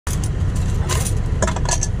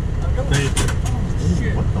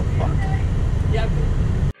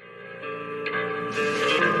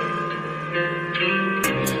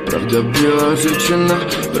dobbiła życzena,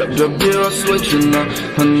 dobbiła swečena.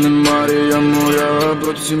 Anna Maria moja,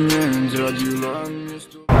 proč si mě zradila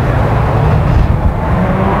město?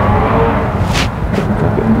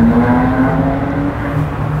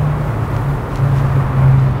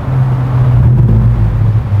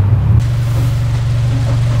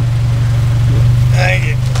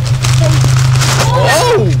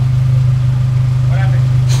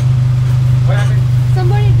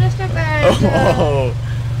 Oh,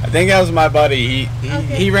 I think that was my buddy.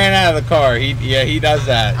 He ran out of the car. He does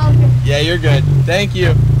that. Okay. Yeah, you're good. Thank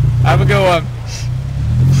you. Have a good one.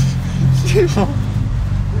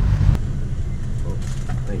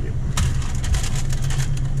 Thank you.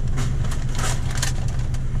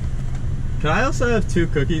 Can I also have 2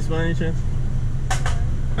 cookies by any chance?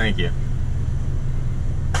 Thank you.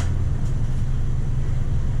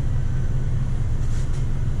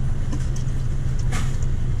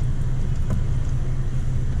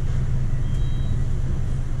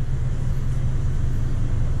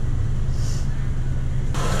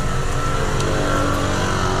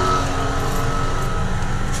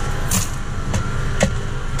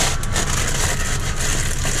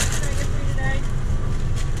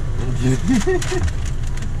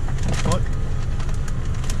 Fuck.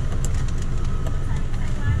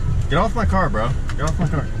 Get off my car, bro. Get off my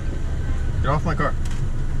car. Get off my car.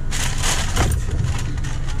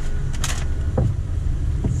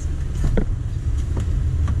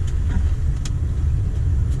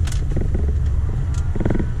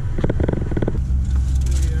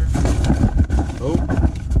 Oh.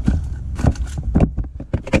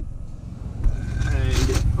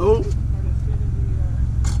 And oh.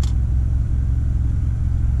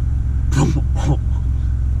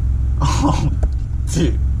 Oh,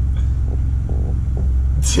 dude.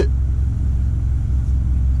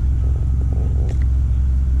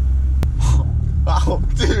 Oh,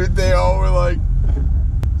 dude, they all were like,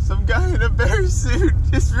 some guy in a bear suit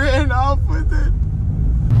just ran off with it.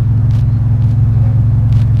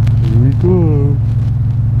 Here we go.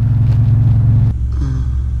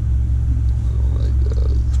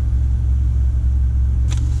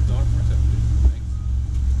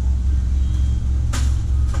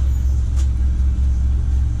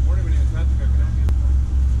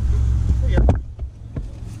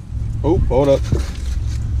 Oh, hold up.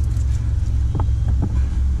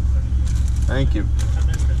 Thank you.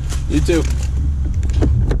 You too.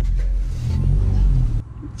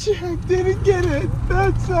 Jack didn't get it.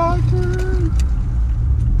 That's awkward.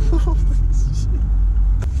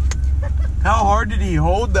 How hard did he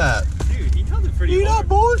hold that? Dude, he held it pretty hard. Eat up,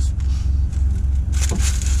 boys.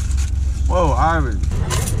 Whoa, Ivan.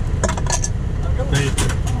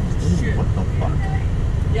 Shit. What the fuck?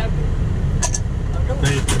 Yeah.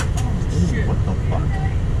 Shit. What the fuck?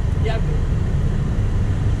 Yeah.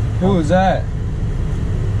 Who was that?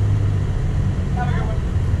 Have a good one.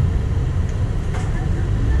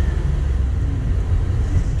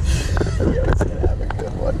 Have a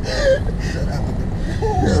good one.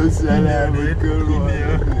 Have a good one.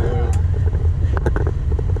 Yeah.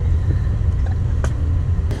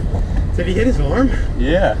 Did he hit his arm?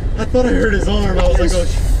 Yeah. I thought I heard his arm. I was like, oh,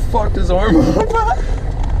 fucked his arm up.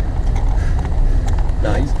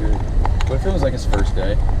 Nah, he's good. What if it was like his first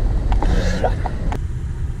day?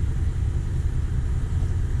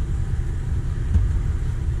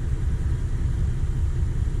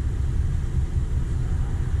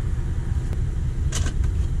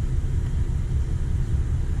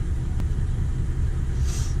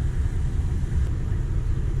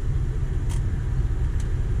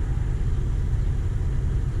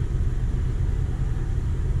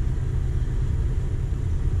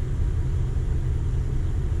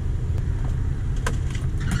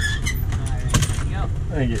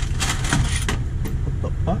 Thank you. What the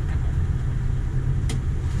fuck?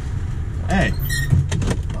 Hey.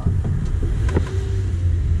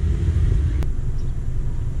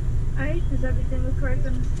 Alright, does everything look correct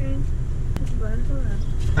on the screen? Just go ahead and pull it out.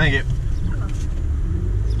 Thank you.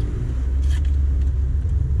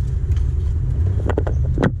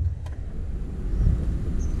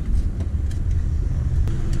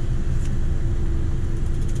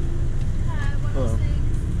 Hello.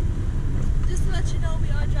 Just to let you know, we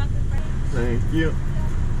are dropping frames. Thank you.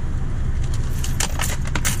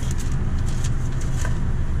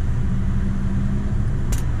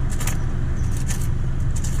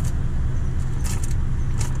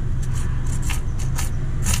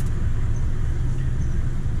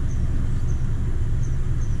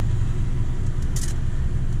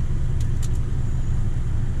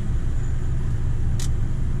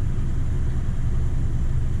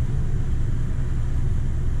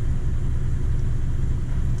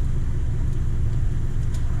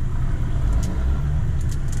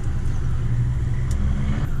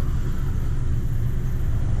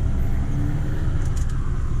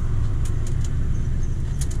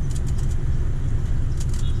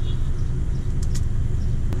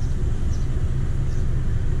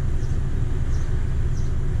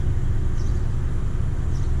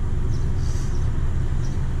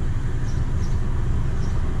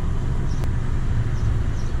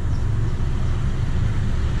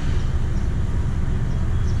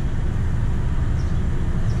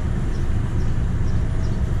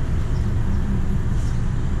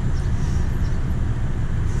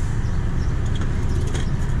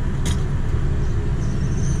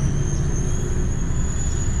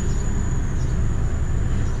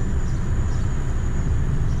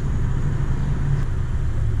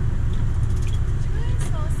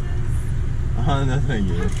 Oh, no, thank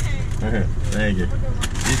you. Okay, thank you.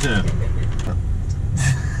 You too.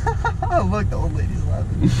 Oh, look, the old lady's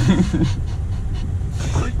laughing.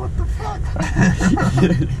 Like, what the fuck?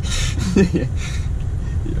 Yeah,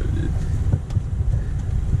 dude.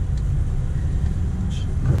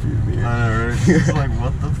 I know, right? It's like,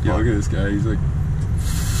 what the fuck? Yeah, look at this guy. He's like,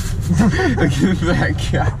 look at that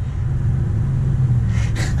guy.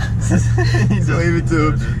 He's Leave it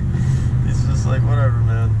to him. He's just like, whatever,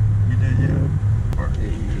 man. You do you.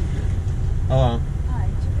 Hello. Hi,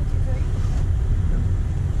 253.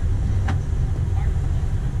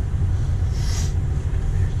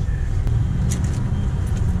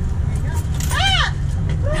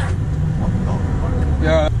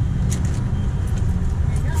 yeah.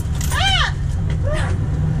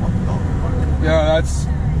 Yeah, that's.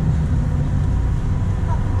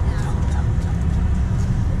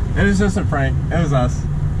 It was just a prank. It was us.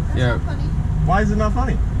 Yeah. Funny. Why is it not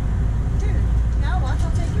funny? Dude, now watch,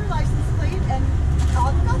 I'll take your license plate and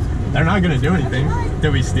all the guns. They're not gonna do anything. Bye.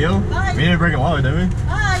 Did we steal? Bye. We didn't break a law, did we?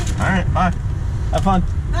 Bye. Alright, bye. Have fun.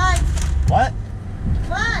 Bye. What?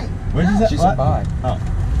 Bye. What did you say? She What? said bye. Oh.